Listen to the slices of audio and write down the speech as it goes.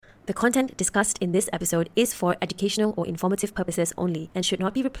The content discussed in this episode is for educational or informative purposes only and should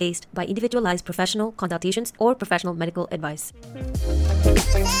not be replaced by individualized professional consultations or professional medical advice.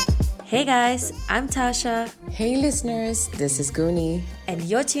 Hey guys, I'm Tasha. Hey listeners, this is Guni. And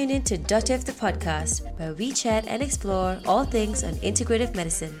you're tuned in to Dotif the podcast, where we chat and explore all things on integrative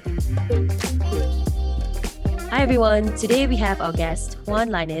medicine. Hi everyone, today we have our guest, Juan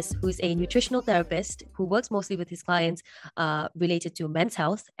Lainez, who's a nutritional therapist who works mostly with his clients related to men's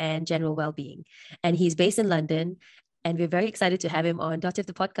health and general well-being. And he's based in London, and we're very excited to have him on Dotif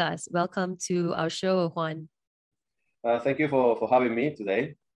the podcast. Welcome to our show, Juan. Thank you for having me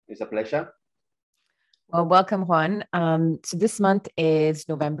today. It's a pleasure. Well, welcome, Juan. So this month is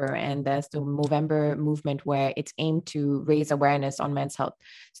November, and there's the Movember movement where it's aimed to raise awareness on men's health.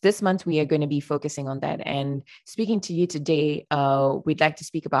 So this month we are going to be focusing on that. And speaking to you today, we'd like to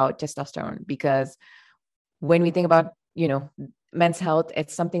speak about testosterone, because when we think about, men's health,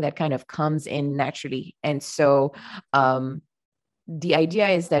 it's something that kind of comes in naturally. And so the idea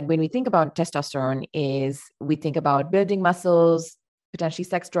is that when we think about testosterone is we think about building muscles, potentially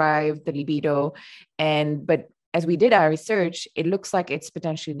sex drive, the libido. But as we did our research, it looks like it's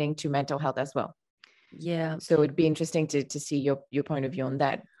potentially linked to mental health as well. Yeah. So it'd be interesting to see your point of view on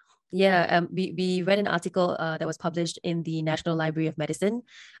that. Yeah, we read an article that was published in the National Library of Medicine,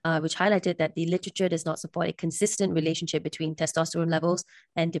 which highlighted that the literature does not support a consistent relationship between testosterone levels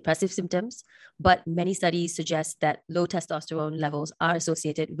and depressive symptoms, but many studies suggest that low testosterone levels are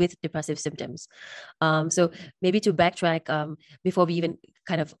associated with depressive symptoms. So maybe to backtrack, before we even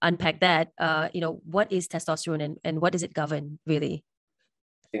kind of unpack that, what is testosterone and what does it govern, really?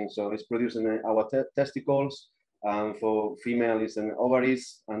 So it's produced in our testicles. For female is in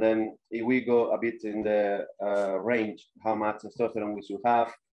ovaries, and then if we go a bit in the range, how much testosterone we should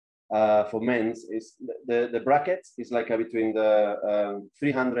have. For men, is the bracket is like between the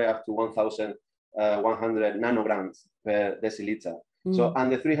 300 up to 1,100 nanograms per deciliter. So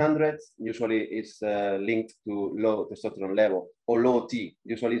under 300 usually is linked to low testosterone level or low T.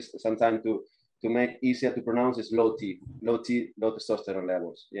 Usually, sometimes to make easier to pronounce is low T, low testosterone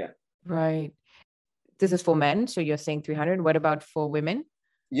levels. Yeah. Right. This is for men, so you're saying 300. What about for women?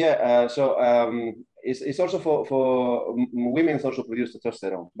 Yeah, it's also for women. It's also produce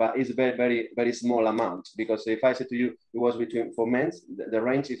testosterone, but it's very, very, very small amount. Because if I say to you, it was between for men, the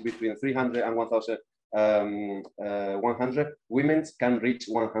range is between 300 and 1,100. Women can reach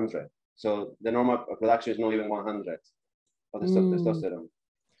 100. So the normal production is not even 100 of the testosterone.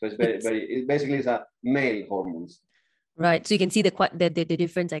 So it's very, very. It basically is a male hormones. Right. So you can see the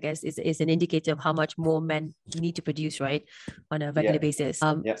difference, I guess, is an indicator of how much more men need to produce, right, on a regular basis.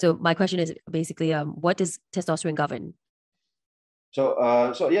 So my question is basically, what does testosterone govern?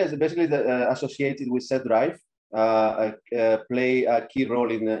 So yes, basically associated with sex drive, play a key role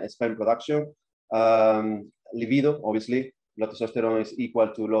in sperm production. Libido, obviously, low testosterone is equal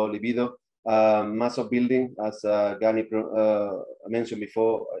to low libido. Muscle building, as Gani mentioned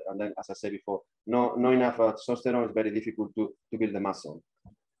before, and then as I said before, not enough testosterone is very difficult to build the muscle.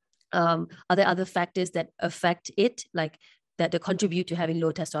 Are there other factors that affect it, like that contribute to having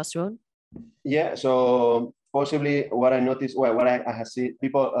low testosterone? Yeah, so possibly what I noticed, what I have seen,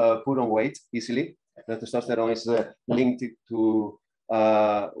 people put on weight easily. The testosterone is linked to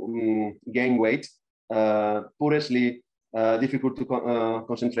gain weight, poor sleep, difficult to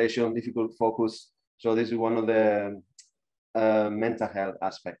concentration, difficult focus. So this is one of the mental health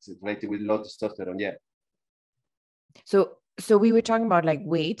aspects related with low testosterone. Yeah. So we were talking about like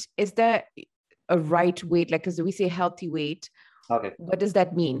weight. Is there a right weight? Like, because we say healthy weight. Okay. What does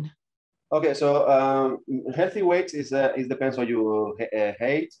that mean? Okay, so healthy weight is depends on your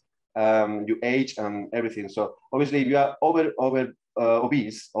height, your age, and everything. So obviously, if you are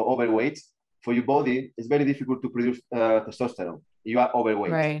obese or overweight, for your body, it's very difficult to produce testosterone. You are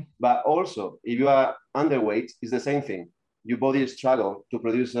overweight. Right. But also, if you are underweight, it's the same thing. Your body struggles to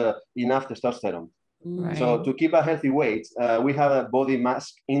produce enough testosterone. Right. So to keep a healthy weight, we have a body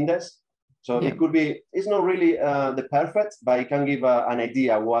mass index. So it could be, it's not really the perfect, but it can give an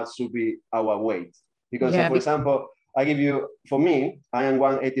idea what should be our weight. Because, for example, I give you, for me, I am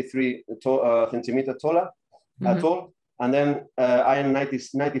 183 centimeter tall. And then I am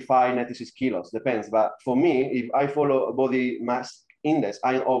 95, 96 kilos, depends. But for me, if I follow body mass index,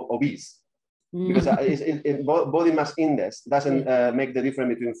 I am obese. Because body mass index doesn't make the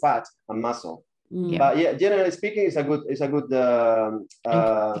difference between fat and muscle. But yeah, generally speaking, it's a good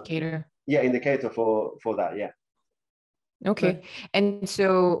indicator. Yeah, indicator for that. Yeah. Okay. And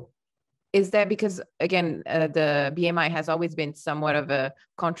so is that because, again, the BMI has always been somewhat of a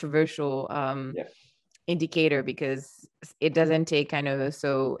controversial indicator, because it doesn't take kind of,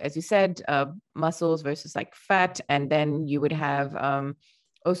 so as you said, muscles versus like fat, and then you would have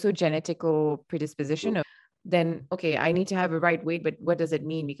also genetical predisposition of, then okay, I need to have a right weight, but what does it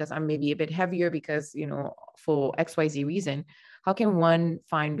mean? Because I'm maybe a bit heavier because, you know, for XYZ reason. How can one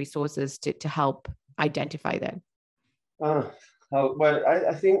find resources to help identify that? Well,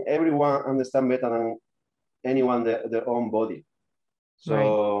 I think everyone understands better than anyone their own body.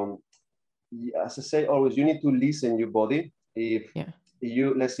 So as I say always, you need to listen your body. If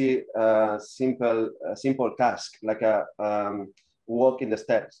you, let's say, simple task like a walk in the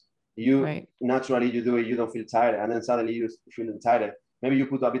steps, you naturally you do it, you don't feel tired, and then suddenly you feel tired. Maybe you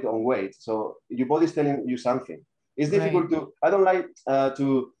put a bit on weight, so your body's telling you something. It's difficult to. I don't like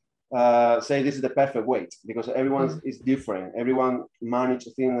to say this is the perfect weight, because everyone is different. Everyone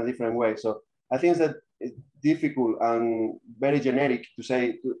manages things in a different way. So I think that it's difficult and very generic to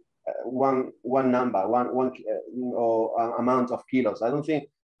say one number, one or amount of kilos. I don't think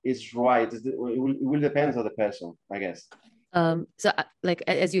it's right. It will depend on the person, I guess. So like,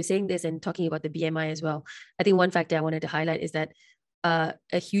 as you're saying this and talking about the BMI as well, I think one factor I wanted to highlight is that a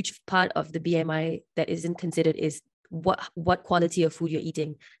huge part of the BMI that isn't considered is what quality of food you're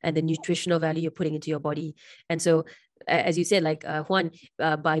eating and the nutritional value you're putting into your body. And so, as you said, like Juan,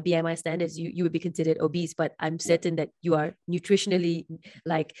 by BMI standards, you would be considered obese, but I'm certain that you are nutritionally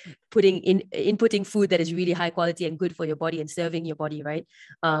like inputting food that is really high quality and good for your body and serving your body, right?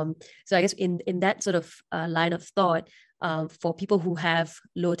 So I guess in that sort of line of thought, for people who have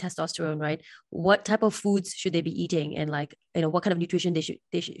low testosterone, right, what type of foods should they be eating, and like, you know, what kind of nutrition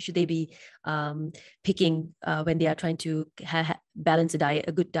should they be picking when they are trying to balance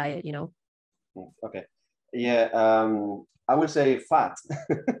a good diet, you know? Okay. Yeah, I would say fat.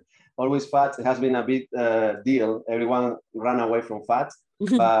 Always fat. It has been a big deal. Everyone ran away from fat,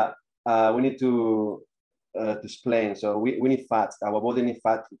 but we need to explain. So we need fat. Our body needs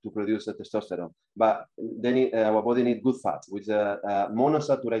fat to produce the testosterone, but then our body needs good fat, which is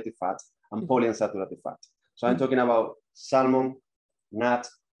monosaturated fat and polyunsaturated fat. So I'm talking about salmon, nut,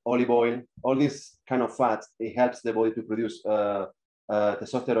 olive oil, all this kind of fat. It helps the body to produce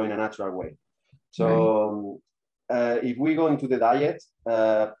testosterone in a natural way. So if we go into the diet,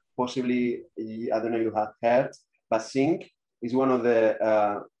 possibly, I don't know if you have heard, but zinc is one of the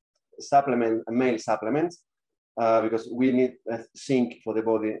male supplements, because we need zinc for the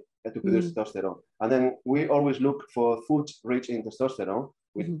body to produce testosterone. And then we always look for foods rich in testosterone,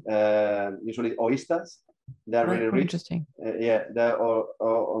 with usually oysters. They're really rich. Interesting. They're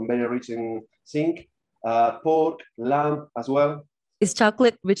very rich in zinc. Pork, lamb as well. Is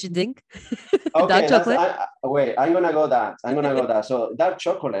chocolate rich in zinc? Okay, dark chocolate? I'm gonna go that. So dark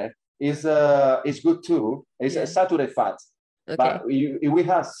chocolate is good too. It's a saturated fat. Okay. But we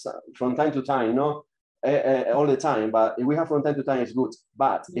have from time to time, all the time. But if we have from time to time, it's good.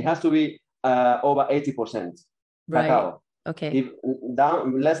 But it has to be over 80% cacao. Okay. If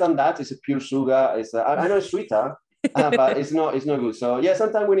less than that, it's a pure sugar. It's I know it's sweeter, but it's not good. So yeah,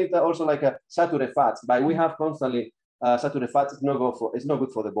 sometimes we need also like a saturated fat. But we have constantly. Saturated fat is not good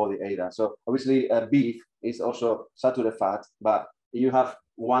for the body either. So obviously, beef is also saturated fat, but you have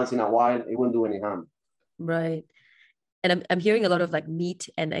once in a while, it won't do any harm. Right. And I'm hearing a lot of like meat,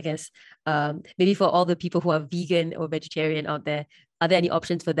 and I guess maybe for all the people who are vegan or vegetarian out there, are there any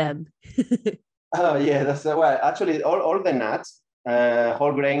options for them? Yeah, that's well. Actually, all the nuts,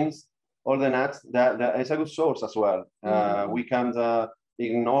 whole grains, all the nuts, that is a good source as well. We can't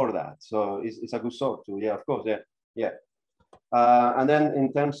ignore that. So it's a good source too. Yeah, of course. Yeah. And then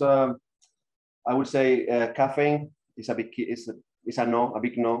in terms of, I would say caffeine is a big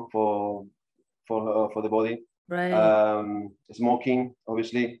big no for the body. Right. Smoking,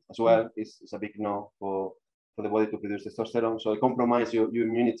 obviously, as well, is a big no for the body to produce testosterone. So it compromises your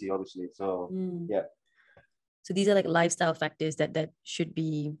immunity, obviously. So yeah. So these are like lifestyle factors that should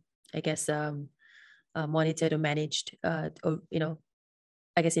be, I guess, monitored or managed, or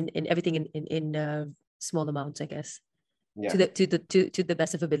I guess in everything in small amounts, I guess. Yeah. To the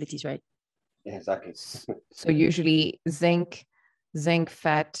best of abilities, right? Yeah, exactly. So usually zinc,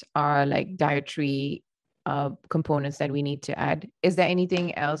 fat are like dietary components that we need to add. Is there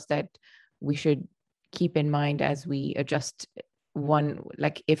anything else that we should keep in mind as we adjust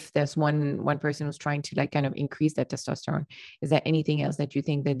like if there's one person who's trying to like kind of increase their testosterone, is there anything else that you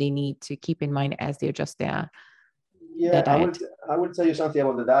think that they need to keep in mind as they adjust their diet? I will tell you something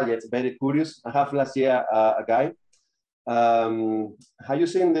about the diet. Very curious. I have last year a guy. Have you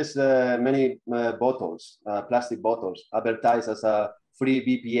seen this many bottles, plastic bottles advertised as a free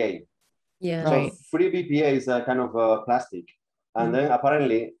BPA? Yeah. So free BPA is a kind of plastic. And then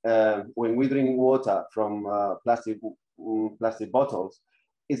apparently, when we drink water from plastic bottles,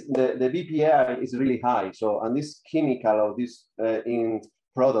 the BPA is really high. So, and this chemical or this in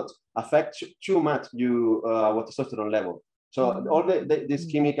product affects too much your testosterone level. So all these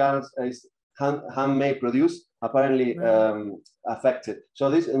chemicals is handmade produced apparently affected. So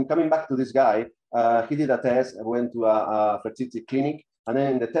this, and coming back to this guy, he did a test, went to a fertility clinic, and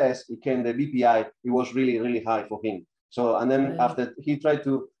then in the test, the BPI, it was really, really high for him. So, and then after he tried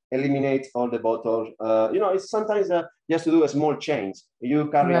to eliminate all the bottles, it's sometimes just to do a small change. You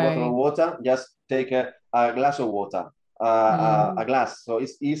carry a bottle of water, just take a glass of water, a glass, so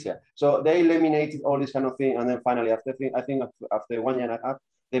it's easier. So they eliminated all this kind of thing, and then finally, after 1 year and a half,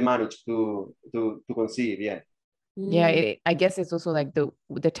 they managed to conceive. Yeah, I guess it's also like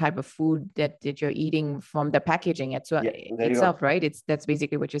the type of food that you're eating from the packaging itself, right? That's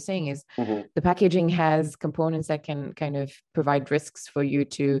basically what you're saying is the packaging has components that can kind of provide risks for you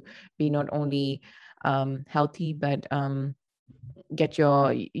to be not only healthy, but get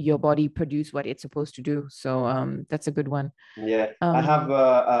your body produce what it's supposed to do. So that's a good one. Yeah,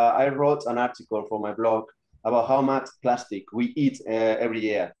 I wrote an article for my blog about how much plastic we eat every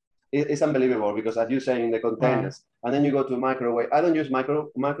year. It's unbelievable because, as you say, in the containers, and then you go to microwave. I don't use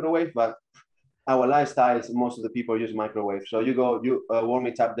microwave, but our lifestyles, most of the people use microwave. So you warm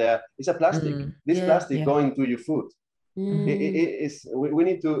it up there. It's a plastic. This plastic going to your food. We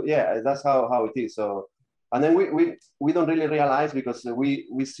need to, that's how it is. So, and then we don't really realize because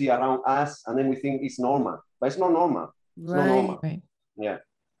we see around us, and then we think it's normal, but it's not normal. It's not normal. Right. Yeah.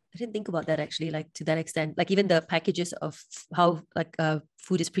 I didn't think about that actually, like to that extent, like even the packages of how like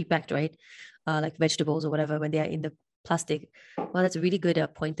food is pre-packed, right? Like vegetables or whatever, when they are in the plastic. Well, that's a really good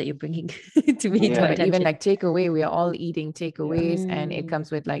point that you're bringing to me. Yeah, even like takeaway, we are all eating takeaways and it comes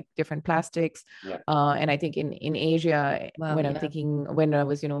with like different plastics. And I think in Asia, when I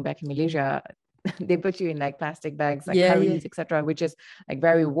was, back in Malaysia, they put you in like plastic bags, like curries, etc., which is like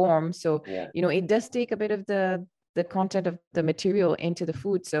very warm. So, it does take a bit of the content of the material into the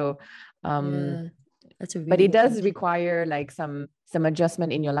food. So, that's a really but it does require like some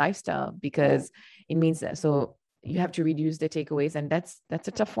adjustment in your lifestyle because it means that, so you have to reduce the takeaways, and that's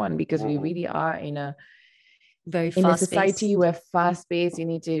a tough one because we really are in a society where fast paced, you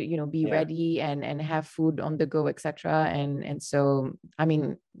need to, be ready and have food on the go, etc. And so, I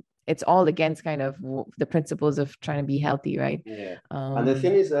mean, it's all against kind of the principles of trying to be healthy, right? And the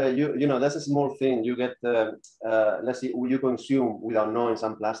thing is, that's a small thing. You get, let's say, you consume without knowing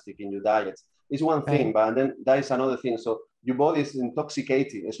some plastic in your diet. It's one thing, but then that is another thing. So your body is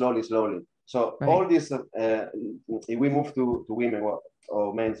intoxicating slowly. So all this, if we move to women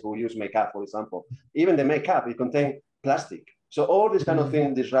or men who use makeup, for example, even the makeup, it contains plastic. So all this kind of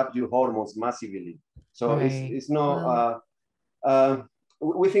thing disrupt your hormones massively. So it's not...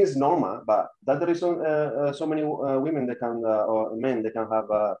 we think it's normal, but that's the reason so many women that can or men that can have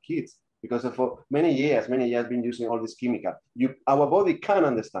kids, because for many years been using all this chemical. Our body can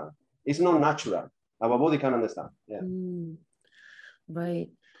understand. It's not natural. Our body can understand. Right.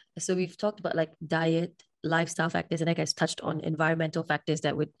 So we've talked about like diet, lifestyle factors, and I guess touched on environmental factors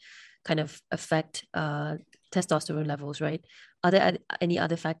that would kind of affect testosterone levels, right? Are there any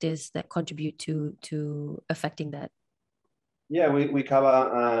other factors that contribute to affecting that? Yeah, we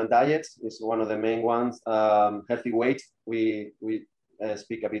cover diet is one of the main ones. Healthy weight, we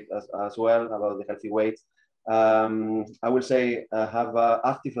speak a bit as well about the healthy weight. I would say have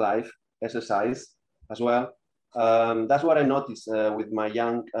active life, exercise as well. That's what I noticed with my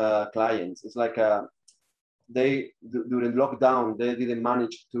young clients. It's like during lockdown, they didn't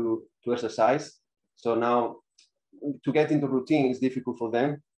manage to exercise. So now to get into routine is difficult for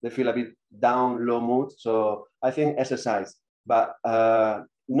them. They feel a bit down, low mood. So I think exercise, but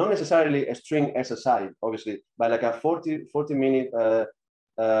not necessarily a string exercise, obviously, but like a 40 minute,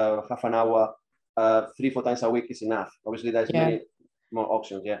 half an hour, 3-4 times a week is enough. Obviously, there's many more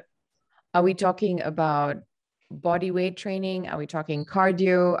options. Yeah. Are we talking about body weight training? Are we talking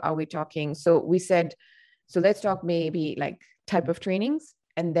cardio? Are we talking, so let's talk maybe like type of trainings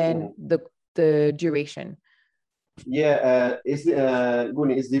and then the duration. Yeah,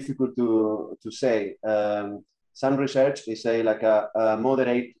 it's difficult to say. Some research, they say like a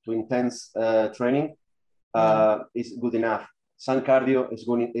moderate to intense training is good enough. Some cardio is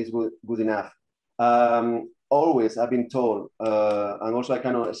good enough. Always, I've been told, and also I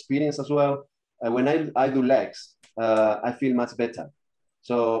kind of experience as well, when I do legs, I feel much better.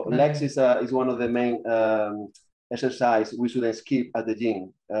 So legs is one of the main exercise we shouldn't skip at the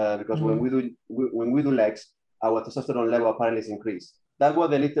gym, because when we do legs, our testosterone level apparently is increased. That's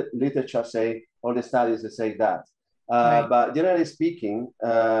what the literature say, all the studies that say that. Right. But generally speaking,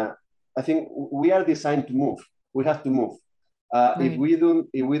 I think we are designed to move. We have to move. Right. If we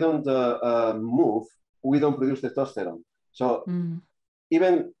don't move, we don't produce testosterone. So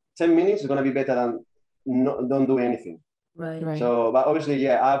even 10 minutes is going to be better than don't do anything. Right. So, but obviously,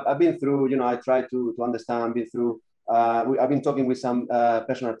 yeah, I've been through, you know, I try to understand, been through, I've been talking with some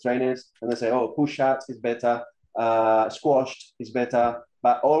personal trainers and they say, oh, push-ups is better, squash is better,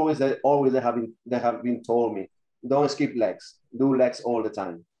 but always they have been told me, don't skip legs, do legs all the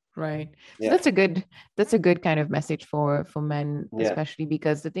time. Right. So that's a good kind of message for men, especially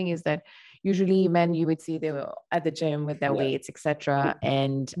because the thing is that usually men, you would see they were at the gym with their weights, etc.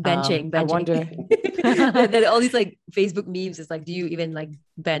 And benching. I wonder. There are all these like Facebook memes. It's like, do you even like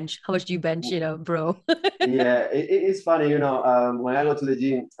bench? How much do you bench, you know, bro? Yeah, it's funny, you know, when I go to the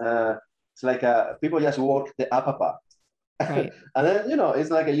gym, it's like people just work the upper part. Right. And then, you know, it's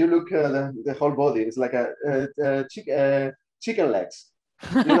like you look the whole body. It's like chicken legs.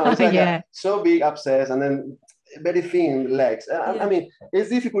 You know, it's like so big upstairs and then very thin legs. I mean,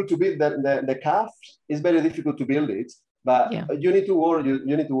 it's difficult to build the calf. It's very difficult to build it, but you need to work.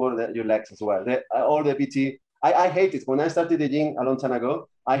 You need to work your legs as well. All the PT. I hate it. When I started the gym a long time ago,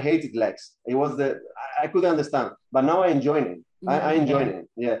 I hated legs. It was I couldn't understand, but now I enjoy it. I enjoy it.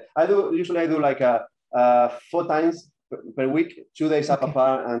 Yeah, I do like 4 times per week, 2 days upper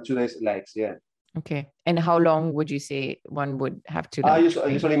part and 2 days legs. Yeah. Okay. And how long would you say one would have to?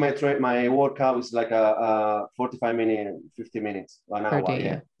 Usually my workout is like a 45 minutes, 50 minutes, 1 hour.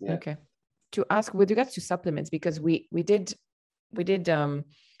 Yeah. Okay. To ask with regards to supplements, because we did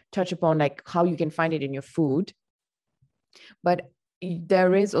touch upon like how you can find it in your food, but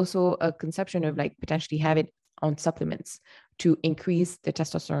there is also a conception of like potentially have it on supplements to increase the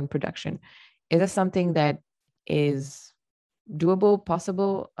testosterone production. Is that something that is doable,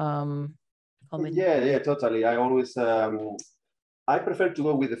 possible? Yeah, totally. I always I prefer to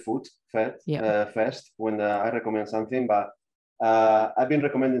go with the food first when I recommend something, but I've been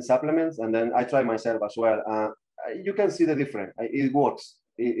recommending supplements and then I try myself as well. You can see the difference. It works.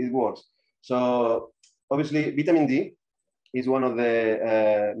 It works. So obviously, vitamin D is one of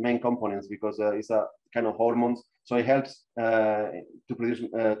the main components because it's a kind of hormones. So it helps to produce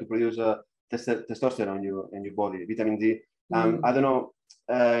testosterone in your body. Vitamin D. I don't know.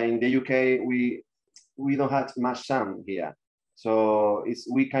 In the UK, we don't have much sun here, so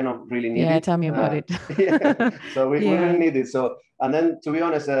we kind of really need it. Yeah, tell me about it. So we really need it. So, and then to be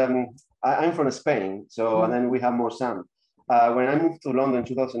honest, I'm from Spain, so and then we have more sun. When I moved to London in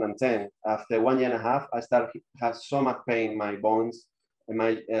 2010, after 1 year and a half, I started to have so much pain in my bones and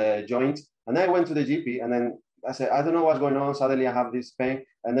my joints, and then I went to the GP, and then I said, I don't know what's going on. Suddenly, I have this pain,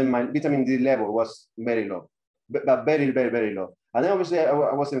 and then my vitamin D level was very low, but very, very, very low. And then obviously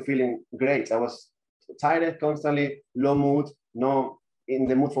I wasn't feeling great. I was tired constantly, low mood, no in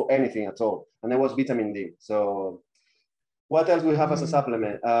the mood for anything at all. And there was vitamin D. So what else do we have as a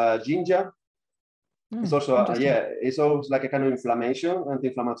supplement? Ginger. It's also, it's always like a kind of inflammation,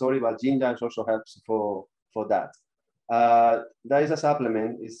 anti-inflammatory, but ginger also helps for that. There is a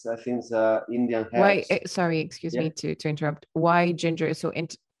supplement, I think it's Indian herbs. Why, sorry, excuse me to interrupt. Why ginger is so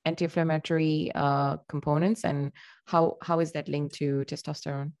anti-inflammatory components, and how is that linked to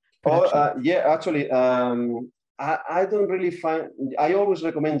testosterone production? Actually, I don't really find. I always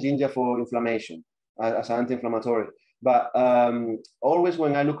recommend ginger for inflammation as an anti-inflammatory, but always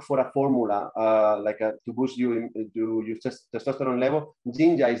when I look for a formula to boost your testosterone level,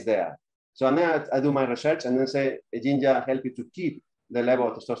 ginger is there. So now I do my research and then say ginger helps you to keep the level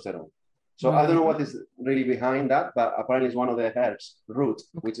of testosterone. So I don't know what is really behind that, but apparently it's one of the herbs, root,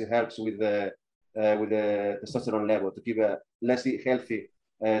 which helps with the testosterone level to keep a less healthy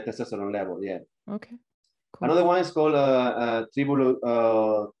testosterone level. Yeah. Okay. Cool. Another one is called Tribulus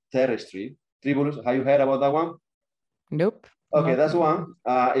terrestri. Tribulus, have you heard about that one? Nope. Okay, that's one.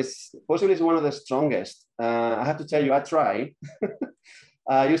 It's possibly one of the strongest. I have to tell you, I tried.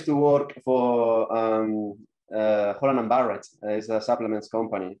 I used to work for Holland & Barrett. It's a supplements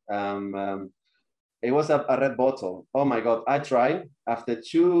company. It was a red bottle. Oh my God, I tried. After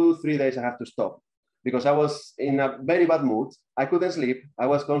 2-3 days, I have to stop because I was in a very bad mood. I couldn't sleep. I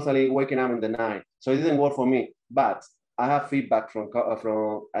was constantly waking up in the night. So it didn't work for me. But I have feedback from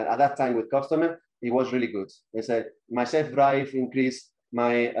at that time with customer. It was really good. They said my self-drive increased,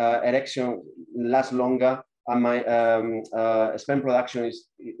 my erection lasts longer, and my sperm production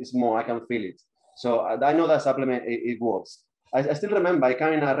is more. I can feel it. So I know that supplement, it works. I still remember I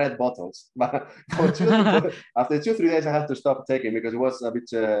came in red bottles, but after 2-3 days, I had to stop taking because it was a bit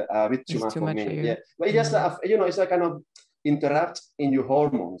too much for me. Yeah, but it's just it's a kind of interrupt in your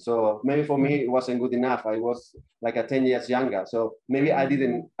hormones. So maybe for me, it wasn't good enough. I was like 10 years younger. So maybe I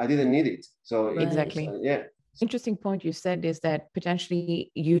didn't need it. So exactly. Yeah. Interesting point you said is that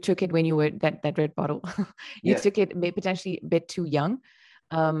potentially you took it when you were that red bottle. You took it potentially a bit too young.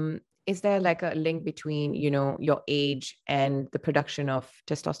 Is there like a link between, you know, your age and the production of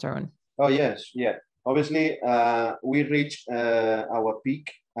testosterone? Oh, yes. Yeah. Obviously, we reach our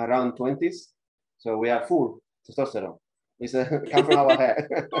peak around 20s. So we are full testosterone. It's come from our head.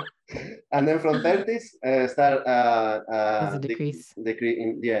 And then from 30s, start decrease.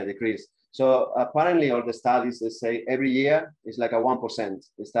 Decrease. So apparently all the studies, they say every year it's like a 1%,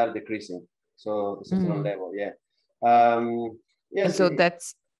 it start decreasing. So testosterone level, yeah. Yes. And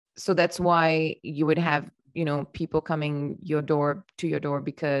so that's why you would have, you know, people coming to your door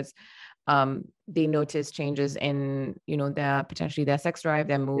because they notice changes in, you know, potentially their sex drive,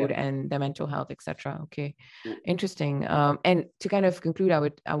 their mood, and their mental health, etc. Okay, interesting. And to kind of conclude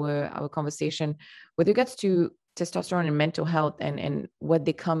our conversation with regards to testosterone and mental health, and what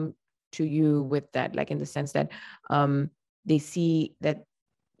they come to you with that, like in the sense that they see that,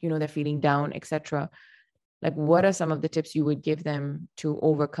 you know, they're feeling down, etc. Like, what are some of the tips you would give them to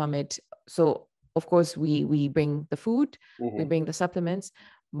overcome it? So, of course, we bring the food, we bring the supplements.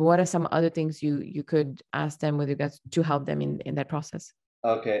 What are some other things you could ask them with regards to help them in that process?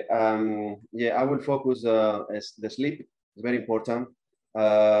 Okay. I would focus as the sleep. It's very important.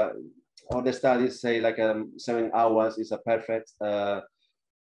 All the studies say like 7 hours is a perfect.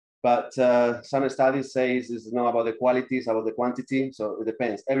 But some studies say it's not about the quality, it's about the quantity. So it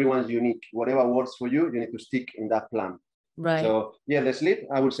depends. Everyone's unique. Whatever works for you, you need to stick in that plan. Right. So yeah, the sleep,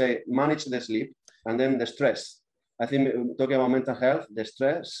 I would say manage the sleep, and then the stress. I think talking about mental health, the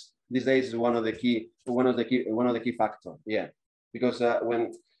stress these days is one of the key factors. Yeah, because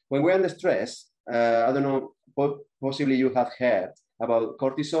when we're under stress, I don't know, possibly you have heard about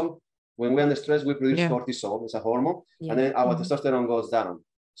cortisol. When we're under stress, we produce cortisol. It's a hormone, and then our testosterone goes down.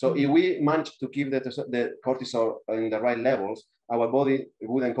 So if we manage to keep the cortisol in the right levels, our body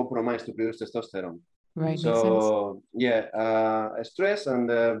wouldn't compromise to produce testosterone. Right. So stress, and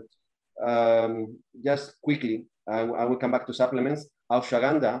just quickly, I will come back to supplements.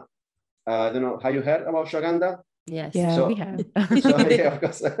 Ashwagandha. I don't know, have you heard about ashwagandha? Yes. Yeah, we have. Of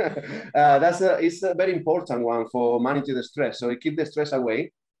course. It's a very important one for managing the stress. So it keeps the stress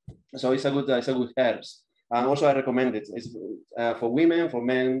away. So it's a good herbs. And also I recommend it. It's for women, for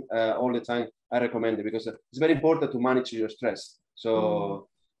men, all the time. I recommend it because it's very important to manage your stress. So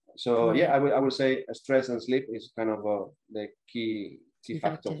I would say stress and sleep is kind of the key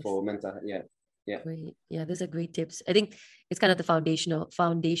factor for mental. Great. Yeah, those are great tips. I think it's kind of the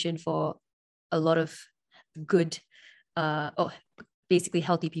foundation for a lot of good, basically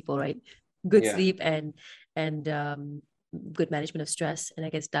healthy people, right? Good sleep and good management of stress, and I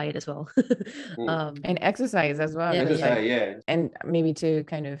guess diet as well. And exercise as well. And maybe to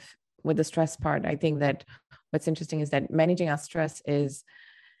kind of with the stress part, I think that what's interesting is that managing our stress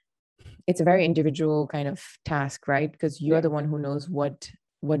it's a very individual kind of task, right? Because you're the one who knows what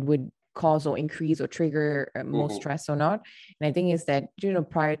would cause or increase or trigger more stress or not. And I think is that, you know,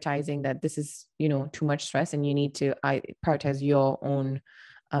 prioritizing that this is, you know, too much stress, and you need to prioritize your own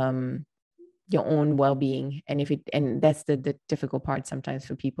well-being. And that's the difficult part sometimes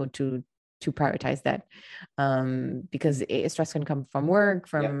for people to prioritize that, because stress can come from work,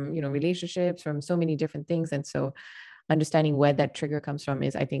 from you know, relationships, from so many different things. And so understanding where that trigger comes from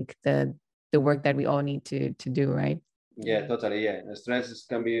is, I think, the work that we all need to do, right? Yeah, totally. Yeah, stress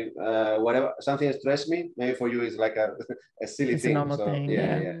can be whatever. Something stress me, maybe for you is like a silly thing. A normal thing.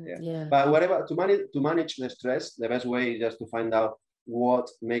 Yeah. But whatever, to manage the stress, the best way is just to find out what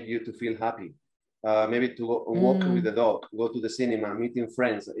makes you to feel happy. Maybe to go walk with the dog, go to the cinema, meeting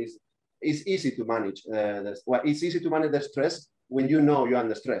friends. It's easy to manage. It's easy to manage the stress when you know you're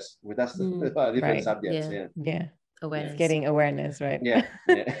under stress. That's different subjects. Yeah. Awareness. It's getting awareness, right? Yeah.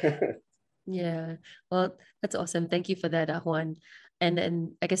 Yeah. Well, that's awesome. Thank you for that, Juan. And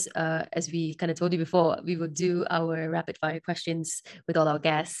then I guess as we kind of told you before, we will do our rapid fire questions with all our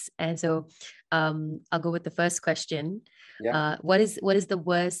guests. And so I'll go with the first question. Yeah. What is the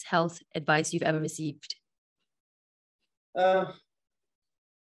worst health advice you've ever received? From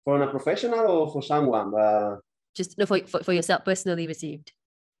a professional or for someone? Just no, for yourself, personally received.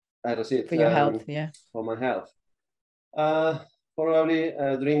 I received for your health. For my health. Probably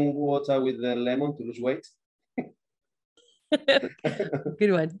drink water with the lemon to lose weight.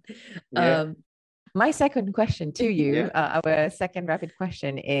 Good one. My second question to you, our second rapid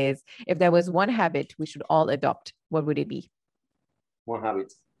question is, if there was one habit we should all adopt, what would it be? One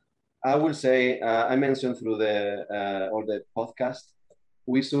habit. I will say, I mentioned through all the podcast,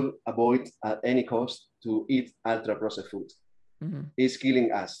 we should avoid at any cost to eat ultra processed food. Mm-hmm. It's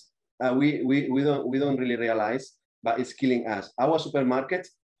killing us. We don't really realize, but it's killing us. Our supermarkets,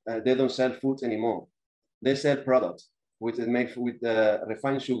 they don't sell food anymore. They sell products which is made with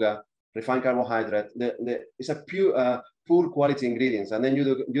refined sugar, refined carbohydrate. It's a poor quality ingredients, and then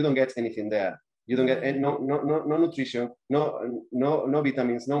you don't get anything there. You don't get no nutrition, no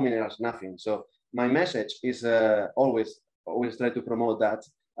vitamins, no minerals, nothing. So my message is always try to promote that.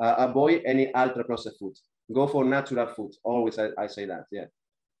 Avoid any ultra processed food. Go for natural food. Always I say that. Yeah.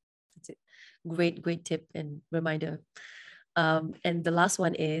 That's it. Great tip and reminder. And the last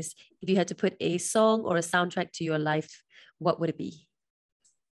one is, if you had to put a song or a soundtrack to your life, what would it be?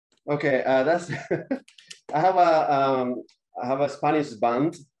 Okay, that's I have a Spanish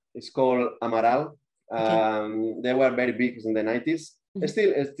band. It's called Amaral. Okay. They were very big in the 90s.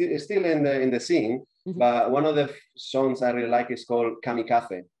 Mm-hmm. Still in the scene. Mm-hmm. But one of the songs I really like is called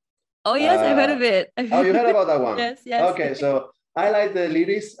Kamikaze. Oh yes, I've heard of it. Oh, you heard about that one? Yes. Okay, so I like the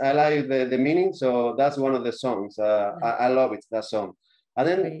lyrics. I like the meaning. So that's one of the songs. I love it, that song. And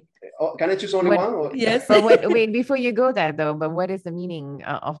then, can I choose only one? Or? Yes. But wait, before you go there though, but what is the meaning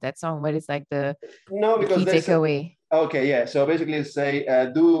of that song? What is like the key takeaway? Okay, yeah. So basically say,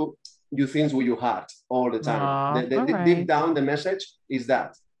 do your things with your heart all the time. Deep down, the message is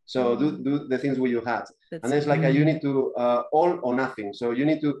that. So do the things with your heart. And then it's like you need to all or nothing. So you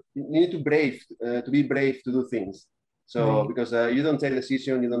need to be brave to do things. So because you don't take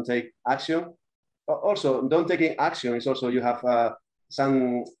decision, you don't take action. Also, don't taking action is also you have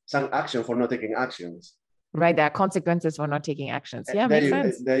some action for not taking actions. Right, there are consequences for not taking actions. Yeah, makes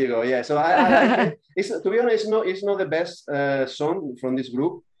sense. There you go. Yeah. So I to be honest, it's not the best song from this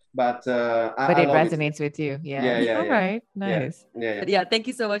group. But it resonates with you. Yeah. All right. Nice. Yeah. Thank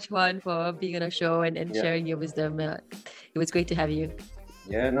you so much, Juan, for being on our show and sharing your wisdom. It was great to have you.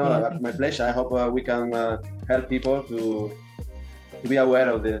 Yeah, my pleasure. I hope we can help people to be aware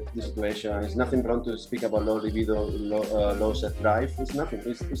of the situation. It's nothing wrong to speak about low libido, low self drive. It's nothing.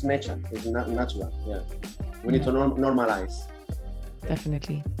 It's nature. It's natural. Yeah. We need to normalize.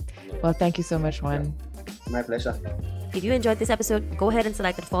 Definitely. Well, thank you so much, Juan. My pleasure. If you enjoyed this episode, go ahead and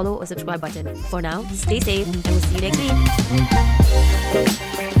select the follow or subscribe button. For now, stay safe and we'll see you next week.